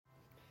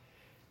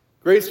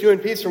Grace to you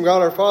and peace from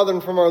God our Father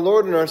and from our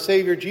Lord and our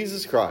Savior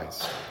Jesus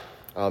Christ.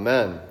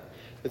 Amen.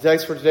 The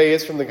text for today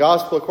is from the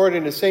Gospel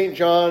according to St.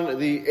 John,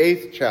 the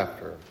 8th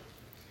chapter.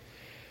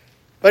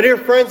 My dear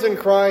friends in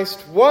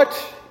Christ, what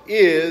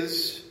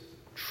is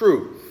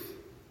truth?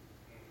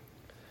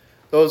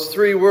 Those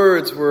three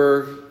words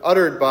were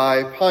uttered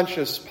by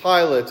Pontius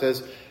Pilate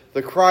as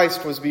the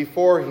Christ was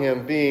before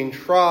him being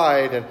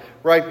tried and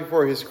right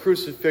before his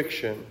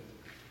crucifixion.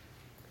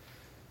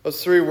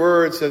 Those three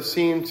words have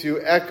seemed to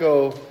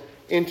echo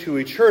into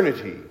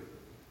eternity,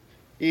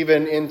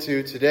 even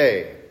into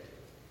today.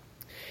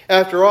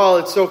 After all,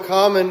 it's so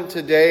common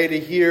today to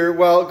hear,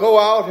 well, go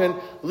out and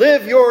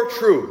live your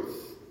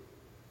truth.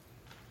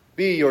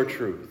 Be your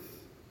truth.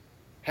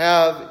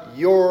 Have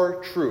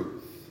your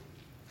truth.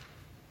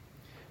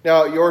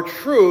 Now, your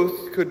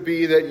truth could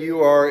be that you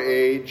are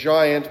a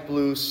giant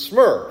blue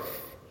Smurf,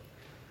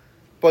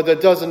 but that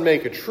doesn't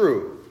make it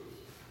true.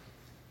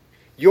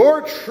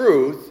 Your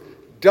truth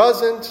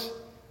doesn't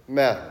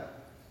matter.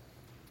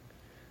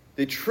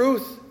 The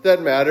truth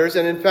that matters,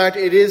 and in fact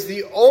it is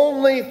the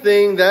only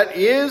thing that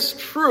is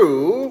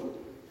true,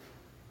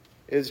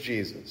 is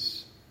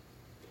Jesus.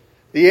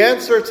 The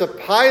answer to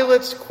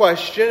Pilate's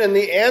question and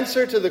the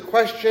answer to the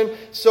question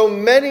so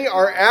many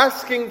are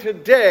asking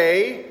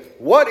today,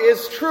 what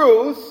is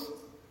truth,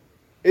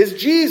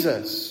 is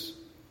Jesus.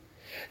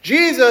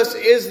 Jesus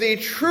is the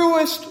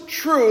truest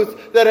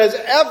truth that has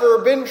ever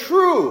been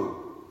true.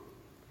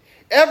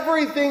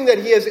 Everything that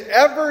he has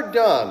ever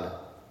done,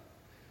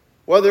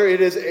 whether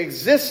it is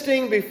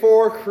existing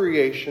before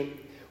creation,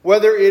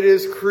 whether it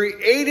is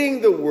creating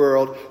the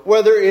world,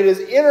 whether it is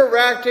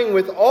interacting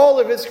with all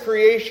of his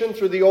creation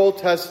through the Old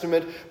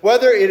Testament,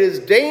 whether it is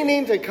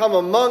deigning to come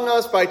among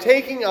us by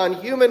taking on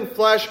human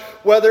flesh,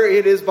 whether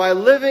it is by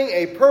living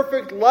a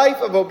perfect life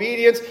of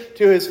obedience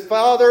to his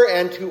Father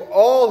and to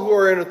all who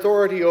are in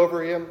authority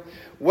over him,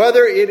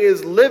 whether it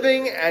is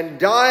living and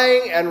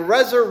dying and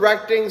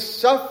resurrecting,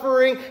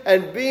 suffering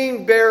and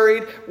being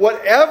buried,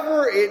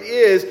 whatever it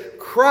is,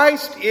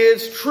 Christ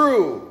is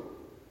true.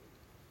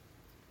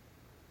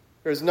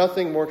 There is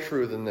nothing more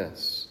true than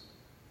this.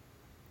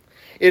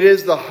 It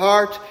is the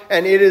heart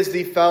and it is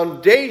the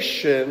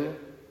foundation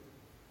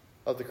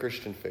of the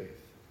Christian faith.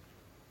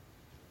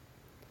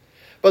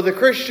 But the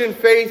Christian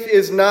faith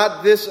is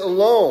not this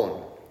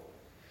alone.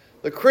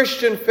 The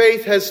Christian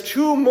faith has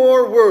two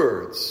more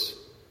words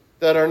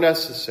that are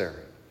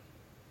necessary.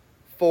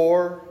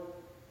 For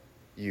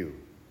you.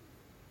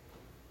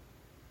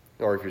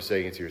 Or if you're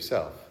saying it to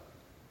yourself,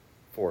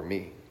 for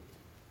me.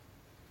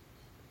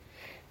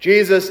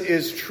 Jesus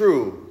is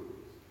true,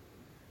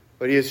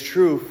 but he is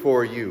true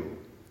for you.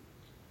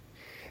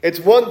 It's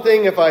one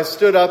thing if I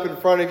stood up in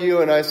front of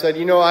you and I said,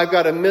 I've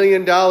got $1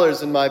 million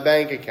in my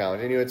bank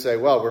account. And you would say,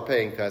 well, we're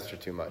paying Pastor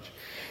too much.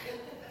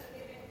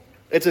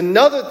 It's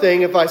another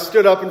thing if I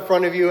stood up in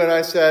front of you and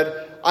I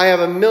said, I have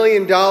 $1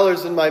 million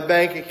in my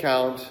bank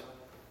account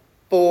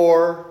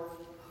for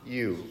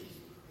you.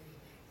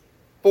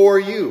 For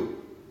you.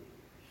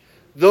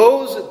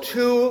 Those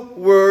two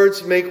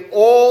words make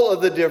all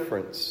of the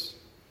difference.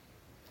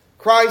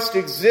 Christ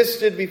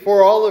existed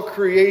before all of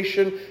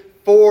creation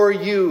for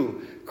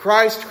you.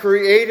 Christ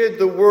created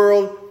the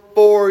world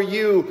for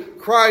you.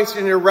 Christ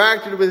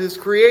interacted with his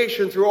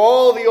creation through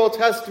all the Old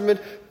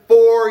Testament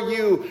for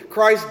you.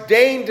 Christ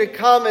deigned to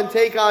come and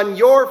take on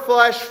your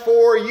flesh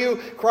for you.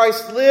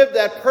 Christ lived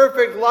that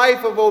perfect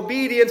life of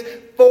obedience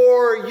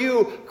for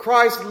you.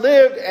 Christ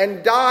lived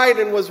and died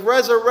and was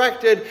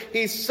resurrected.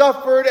 He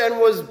suffered and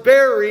was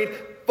buried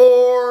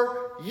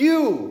for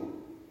you.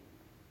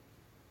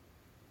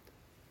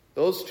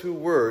 Those two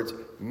words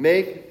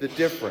make the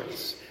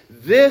difference.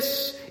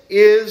 This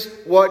is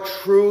what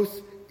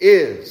truth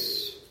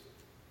is.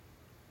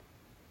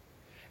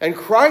 And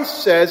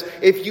Christ says,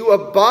 if you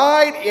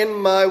abide in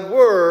my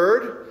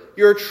word,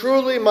 you're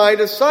truly my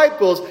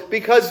disciples,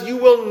 because you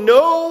will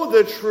know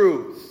the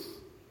truth.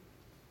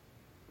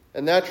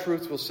 And that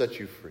truth will set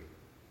you free.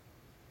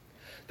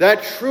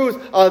 That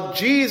truth of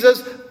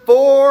Jesus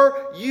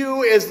for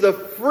you is the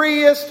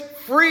freest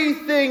free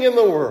thing in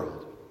the world.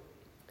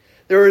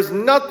 There is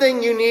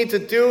nothing you need to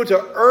do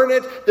to earn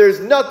it. There's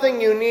nothing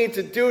you need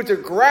to do to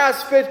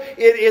grasp it.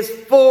 It is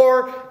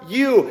for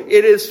you.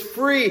 It is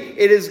free.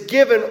 It is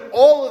given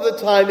all of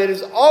the time. It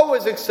is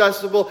always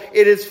accessible.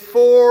 It is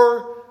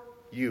for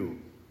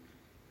you.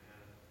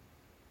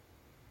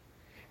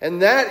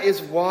 And that is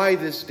why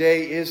this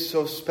day is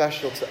so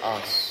special to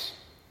us.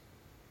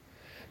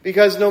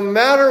 Because no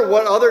matter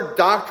what other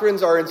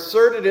doctrines are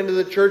inserted into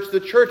the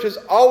church has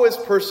always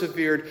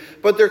persevered.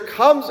 But there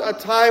comes a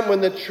time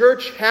when the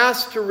church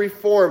has to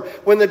reform,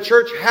 when the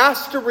church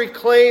has to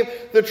reclaim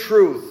the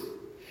truth.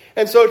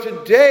 And so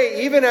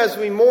today, even as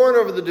we mourn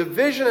over the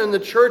division in the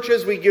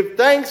churches, we give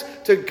thanks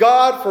to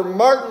God for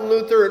Martin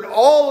Luther and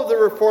all of the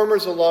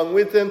reformers along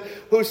with him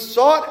who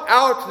sought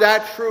out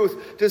that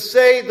truth to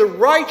say the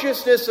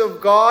righteousness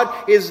of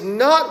God is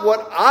not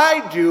what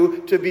I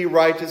do to be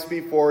righteous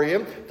before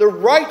Him. The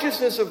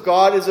righteousness of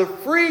God is a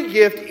free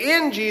gift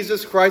in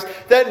Jesus Christ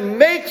that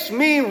makes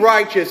me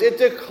righteous. It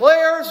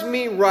declares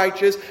me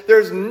righteous.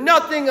 There's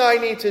nothing I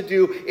need to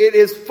do. It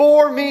is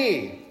for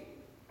me.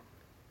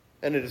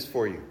 And it is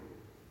for you.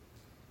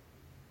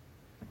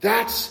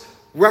 That's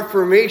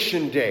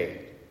Reformation Day.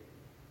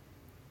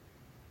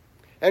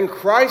 And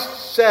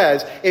Christ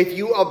says, if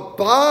you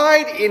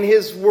abide in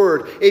His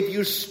Word, if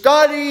you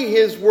study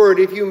His Word,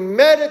 if you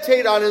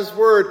meditate on His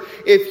Word,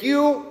 if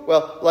you,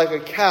 like a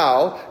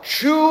cow,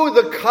 chew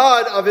the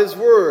cud of His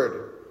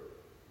Word,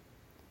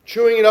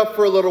 chewing it up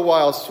for a little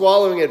while,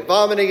 swallowing it,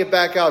 vomiting it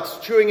back out,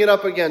 chewing it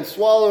up again,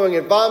 swallowing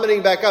it, vomiting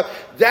it back out,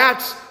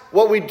 that's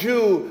what we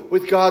do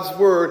with God's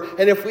Word.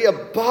 And if we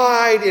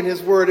abide in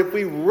His Word, if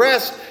we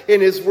rest in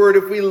His Word,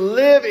 if we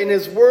live in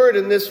His Word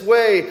in this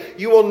way,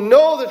 you will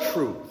know the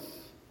truth.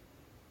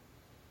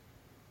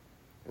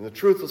 And the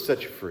truth will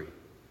set you free.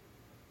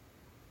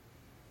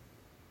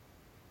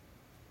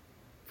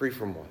 Free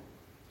from what?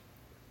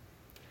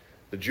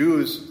 The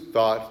Jews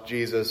thought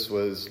Jesus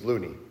was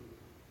loony.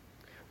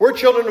 We're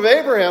children of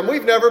Abraham.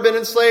 We've never been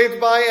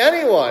enslaved by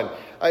anyone.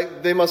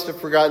 They must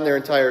have forgotten their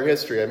entire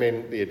history. I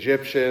mean, the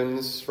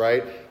Egyptians,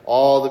 right?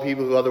 All the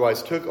people who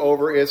otherwise took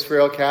over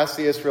Israel, cast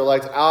the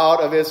Israelites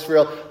out of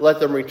Israel, let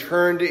them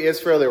return to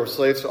Israel. They were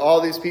slaves to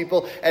all these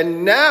people.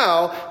 And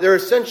now they're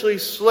essentially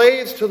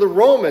slaves to the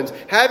Romans,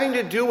 having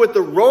to do what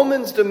the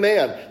Romans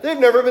demand. They've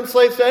never been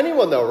slaves to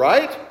anyone, though,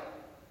 right?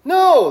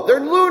 No,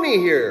 they're loony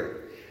here.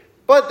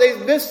 But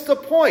they've missed the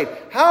point.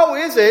 How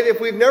is it, if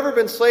we've never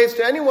been slaves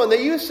to anyone,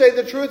 that you say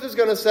the truth is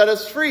going to set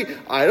us free?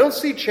 I don't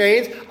see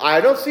chains. I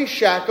don't see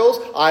shackles.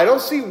 I don't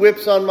see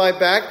whips on my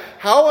back.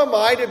 How am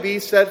I to be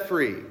set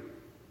free?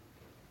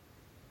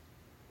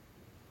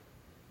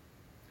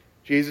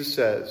 Jesus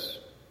says,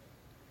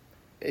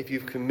 if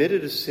you've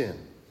committed a sin,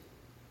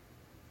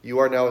 you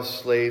are now a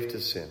slave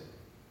to sin.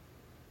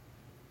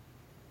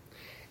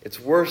 It's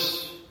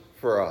worse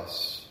for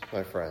us,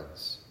 my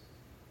friends.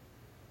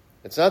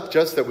 It's not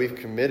just that we've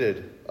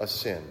committed a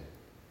sin.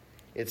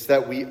 It's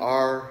that we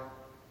are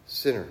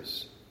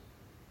sinners.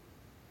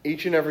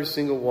 Each and every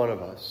single one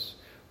of us.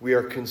 We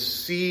are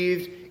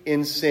conceived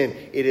in sin.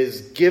 It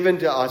is given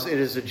to us. It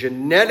is a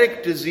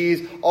genetic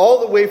disease all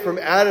the way from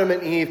Adam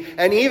and Eve.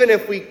 And even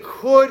if we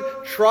could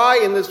try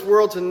in this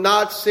world to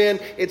not sin,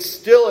 it's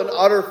still an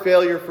utter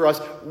failure for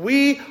us.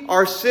 We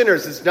are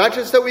sinners. It's not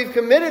just that we've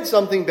committed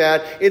something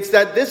bad. It's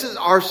that this is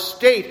our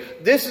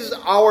state. This is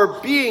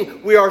our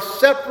being. We are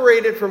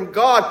separated from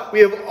God.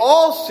 We have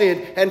all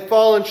sinned and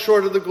fallen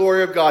short of the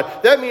glory of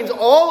God. That means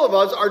all of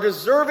us are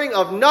deserving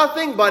of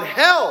nothing but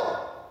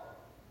hell.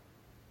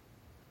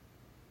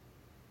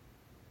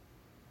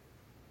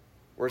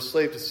 We're a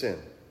slave to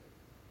sin.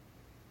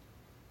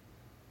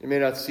 You may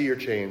not see your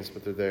chains,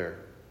 but they're there.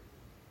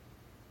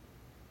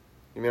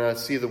 You may not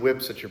see the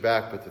whips at your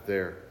back, but they're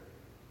there.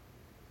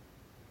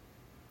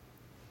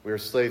 We are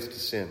slaves to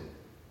sin.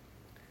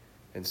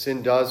 And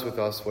sin does with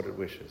us what it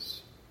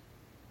wishes.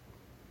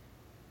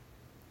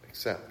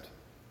 Except.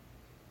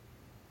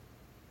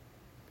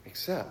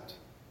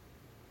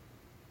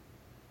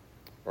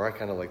 Or I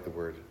kind of like the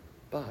word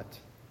but.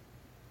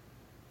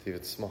 See if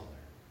it's smaller.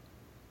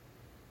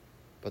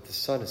 But the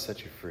Son has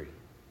set you free.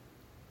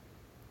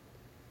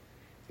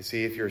 You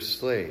see, if you're a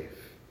slave,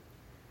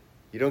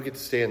 you don't get to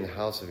stay in the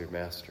house of your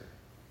master.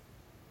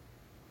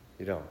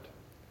 You don't.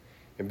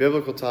 In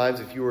biblical times,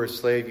 if you were a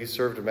slave, you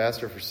served a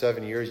master for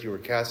 7 years, you were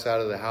cast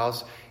out of the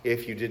house.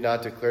 If you did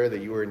not declare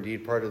that you were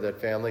indeed part of that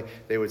family,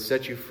 they would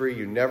set you free.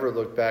 You never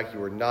looked back. You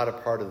were not a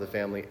part of the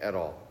family at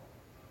all.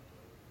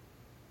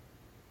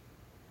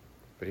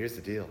 But here's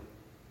the deal.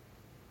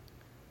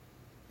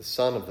 The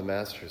Son of the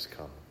Master has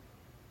come.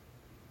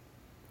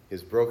 He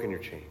has broken your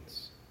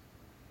chains.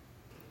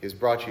 He has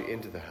brought you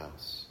into the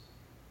house.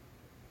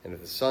 And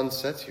if the Son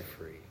sets you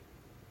free,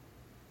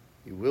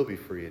 you will be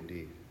free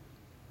indeed.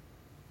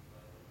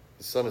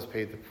 The Son has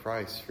paid the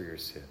price for your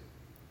sin.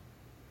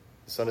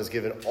 The Son has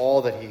given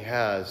all that He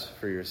has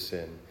for your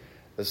sin.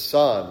 The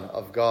Son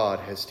of God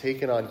has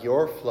taken on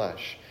your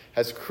flesh,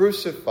 has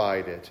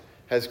crucified it,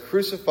 has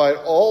crucified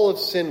all of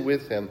sin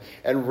with Him,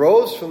 and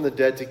rose from the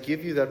dead to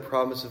give you that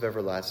promise of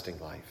everlasting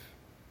life.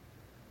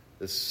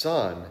 The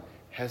Son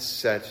has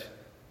set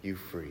you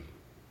free.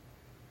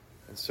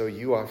 And so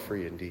you are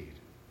free indeed.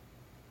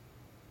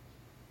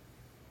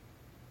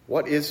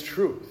 What is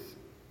truth?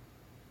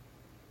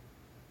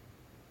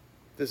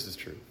 This is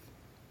truth.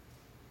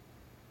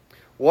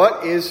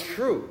 What is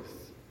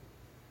truth?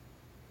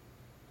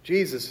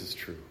 Jesus is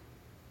true.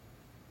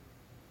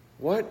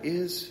 What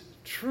is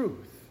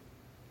truth?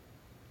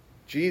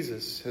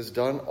 Jesus has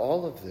done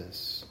all of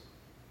this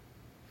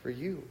for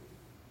you.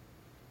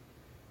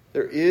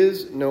 There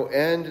is no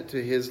end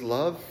to his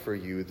love for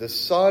you. The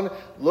Son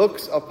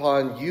looks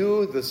upon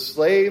you, the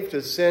slave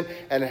to sin,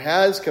 and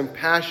has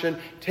compassion,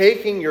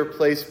 taking your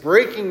place,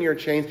 breaking your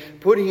chains,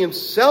 putting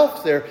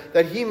himself there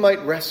that he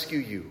might rescue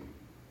you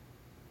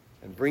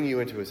and bring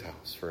you into his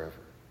house forever.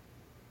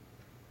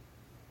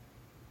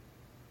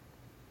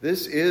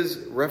 This is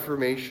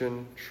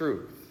Reformation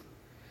truth.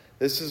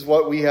 This is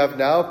what we have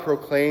now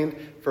proclaimed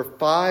for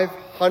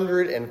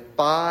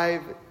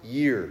 505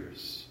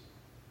 years.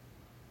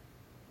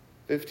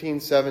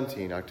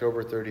 1517,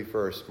 October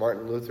 31st,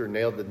 Martin Luther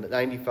nailed the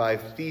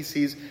 95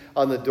 Theses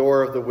on the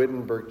door of the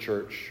Wittenberg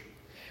Church.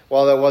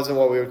 While that wasn't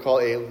what we would call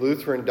a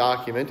Lutheran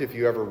document, if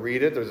you ever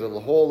read it, there's a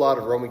whole lot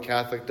of Roman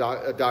Catholic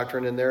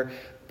doctrine in there,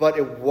 but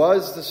it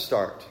was the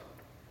start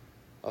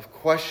of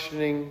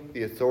questioning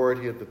the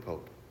authority of the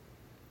Pope.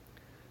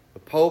 The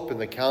Pope and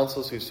the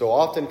councils who so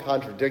often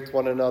contradict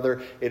one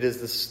another, it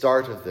is the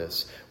start of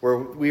this, where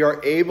we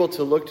are able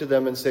to look to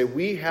them and say,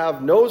 we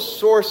have no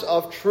source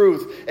of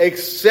truth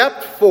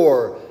except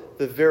for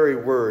the very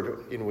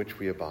word in which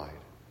we abide.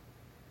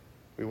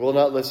 We will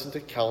not listen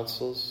to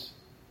councils.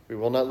 We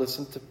will not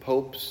listen to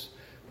popes.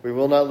 We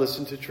will not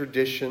listen to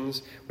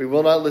traditions. We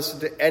will not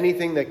listen to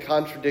anything that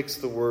contradicts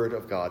the word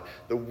of God.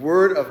 The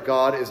word of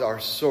God is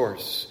our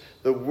source.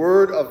 The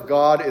word of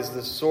God is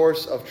the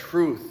source of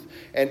truth.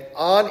 And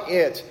on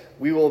it,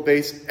 we will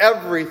base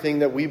everything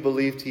that we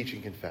believe, teach,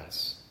 and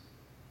confess.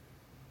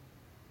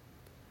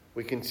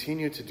 We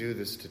continue to do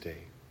this today.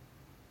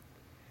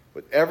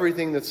 With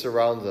everything that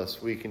surrounds us,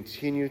 we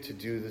continue to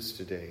do this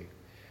today.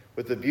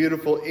 With the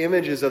beautiful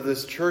images of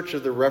this church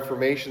of the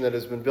Reformation that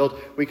has been built,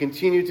 we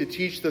continue to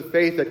teach the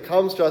faith that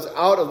comes to us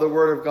out of the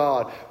Word of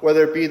God,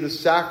 whether it be the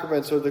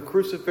sacraments or the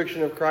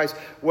crucifixion of Christ,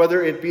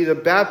 whether it be the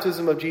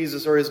baptism of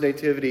Jesus or his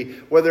nativity,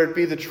 whether it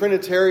be the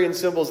Trinitarian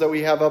symbols that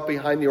we have up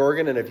behind the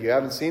organ, and if you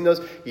haven't seen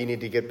those, you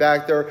need to get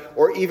back there,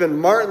 or even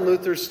Martin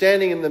Luther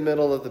standing in the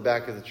middle of the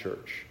back of the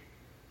church.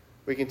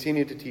 We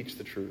continue to teach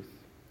the truth.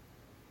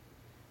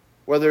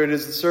 Whether it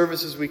is the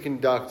services we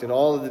conduct in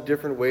all of the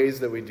different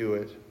ways that we do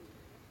it,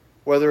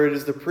 whether it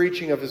is the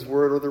preaching of his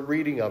word or the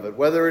reading of it,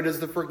 whether it is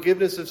the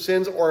forgiveness of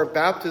sins or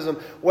baptism,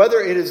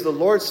 whether it is the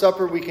Lord's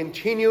Supper, we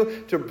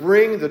continue to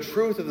bring the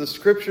truth of the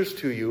Scriptures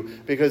to you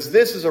because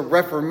this is a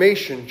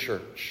Reformation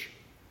church.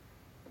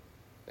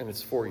 And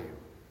it's for you.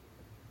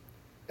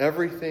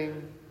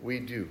 Everything we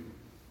do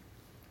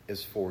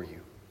is for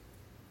you.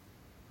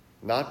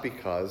 Not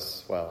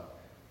because, well,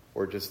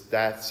 we're just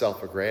that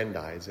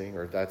self-aggrandizing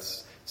or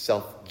that's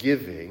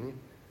self-giving,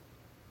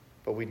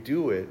 but we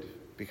do it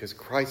because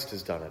Christ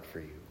has done it for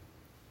you.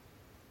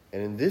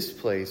 And in this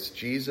place,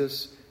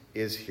 Jesus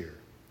is here.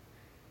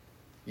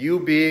 You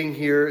being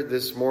here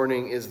this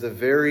morning is the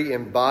very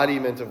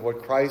embodiment of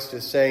what Christ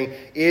is saying.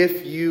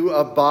 If you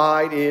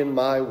abide in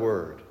my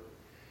word,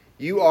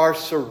 you are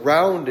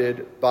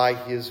surrounded by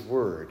his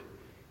word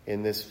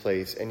in this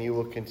place, and you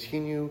will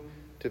continue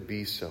to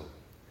be so.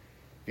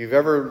 If you've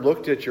ever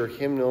looked at your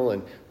hymnal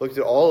and looked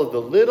at all of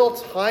the little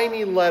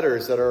tiny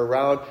letters that are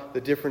around the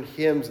different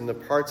hymns and the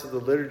parts of the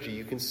liturgy,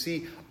 you can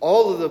see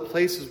all of the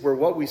places where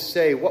what we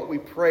say, what we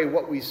pray,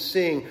 what we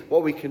sing,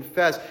 what we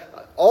confess,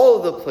 all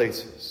of the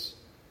places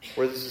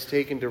where this is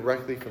taken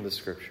directly from the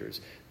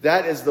Scriptures.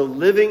 That is the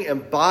living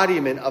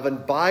embodiment of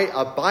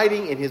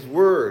abiding in his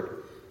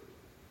word.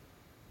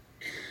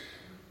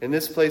 In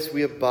this place,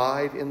 we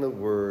abide in the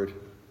word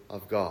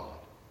of God.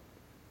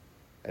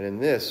 And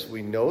in this,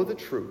 we know the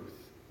truth.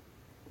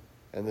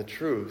 And the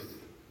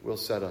truth will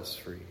set us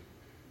free.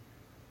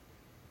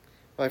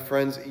 My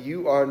friends,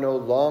 you are no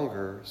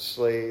longer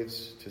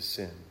slaves to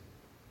sin.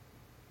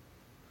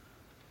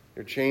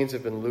 Your chains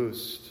have been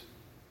loosed,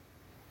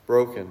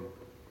 broken,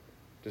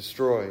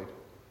 destroyed,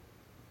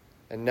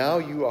 and now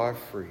you are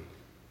free.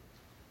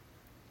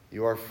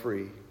 You are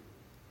free.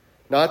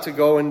 Not to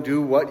go and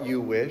do what you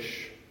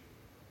wish,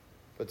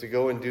 but to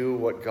go and do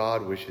what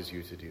God wishes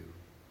you to do.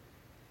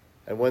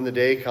 And when the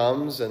day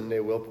comes, and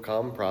it will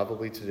come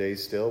probably today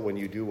still, when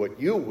you do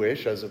what you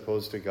wish as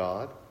opposed to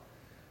God,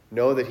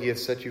 know that he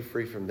has set you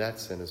free from that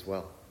sin as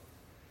well.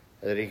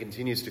 And that he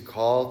continues to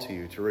call to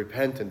you to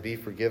repent and be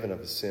forgiven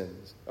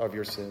of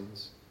your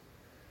sins.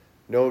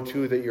 Know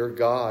too that your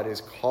God is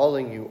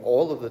calling you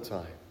all of the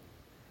time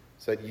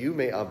so that you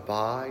may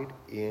abide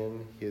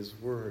in his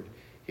word.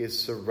 He is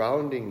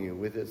surrounding you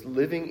with his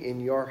living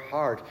in your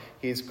heart.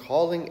 He is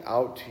calling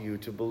out to you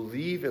to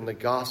believe in the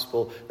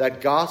gospel,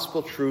 that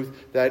gospel truth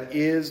that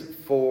is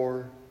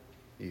for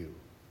you.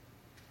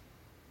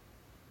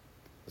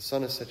 The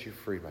Son has set you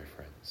free, my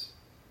friends.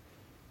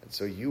 And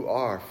so you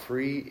are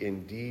free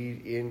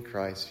indeed in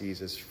Christ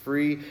Jesus,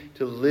 free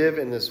to live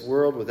in this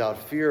world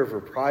without fear of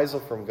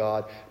reprisal from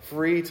God,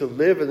 free to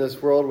live in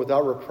this world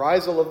without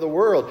reprisal of the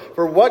world.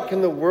 For what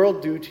can the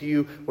world do to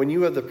you when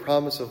you have the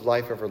promise of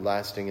life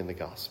everlasting in the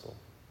gospel?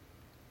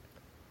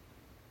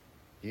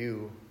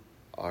 You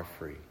are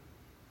free.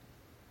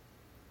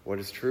 What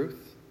is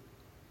truth?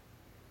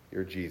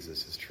 Your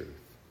Jesus is truth.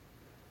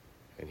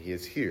 And he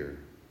is here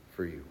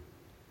for you.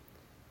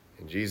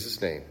 In Jesus'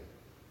 name,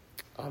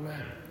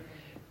 amen.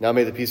 Now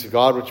may the peace of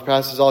God, which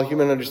passes all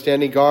human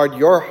understanding, guard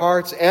your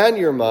hearts and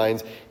your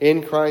minds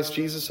in Christ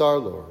Jesus our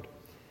Lord.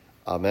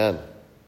 Amen.